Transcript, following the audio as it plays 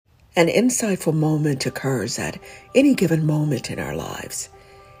An insightful moment occurs at any given moment in our lives.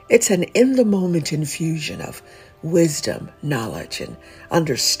 It's an in-the-moment infusion of wisdom, knowledge, and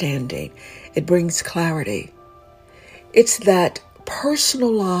understanding. It brings clarity. It's that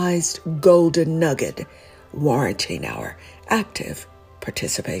personalized golden nugget warranting our active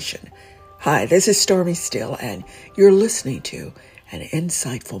participation. Hi, this is Stormy Steele, and you're listening to An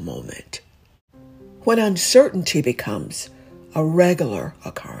Insightful Moment. When uncertainty becomes a regular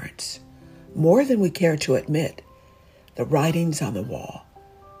occurrence, more than we care to admit, the writing's on the wall.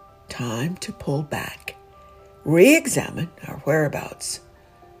 Time to pull back, re-examine our whereabouts.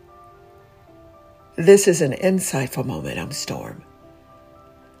 This is an insightful moment. I'm Storm.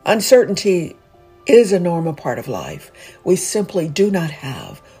 Uncertainty is a normal part of life. We simply do not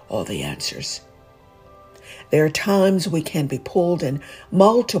have all the answers. There are times we can be pulled in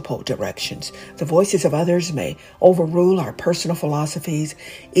multiple directions. The voices of others may overrule our personal philosophies.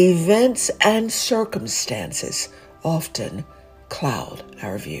 Events and circumstances often cloud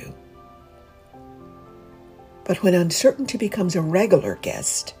our view. But when uncertainty becomes a regular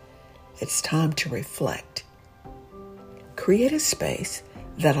guest, it's time to reflect. Create a space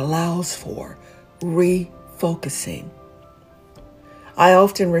that allows for refocusing. I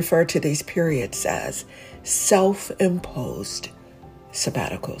often refer to these periods as self-imposed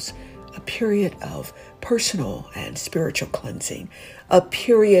sabbaticals, a period of personal and spiritual cleansing, a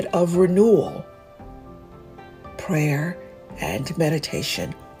period of renewal. Prayer and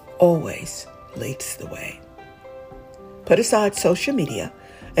meditation always leads the way. Put aside social media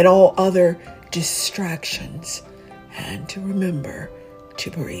and all other distractions and to remember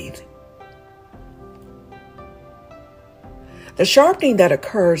to breathe. The sharpening that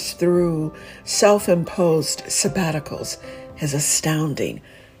occurs through self-imposed sabbaticals is astounding.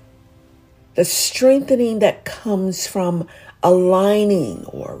 The strengthening that comes from aligning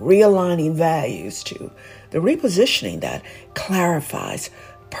or realigning values to the repositioning that clarifies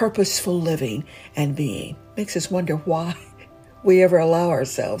purposeful living and being makes us wonder why we ever allow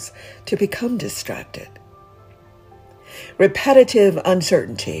ourselves to become distracted. Repetitive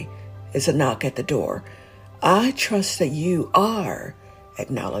uncertainty is a knock at the door. I trust that you are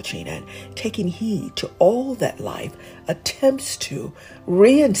acknowledging and taking heed to all that life attempts to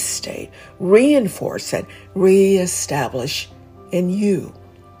reinstate, reinforce, and reestablish in you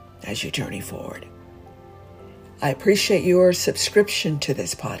as you journey forward. I appreciate your subscription to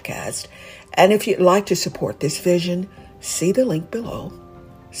this podcast, and if you'd like to support this vision, see the link below.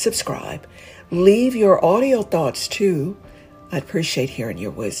 Subscribe. Leave your audio thoughts too. I'd appreciate hearing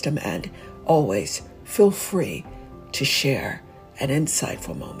your wisdom, and always feel free to share an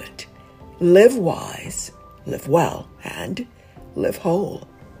insightful moment. Live wise, live well, and live whole.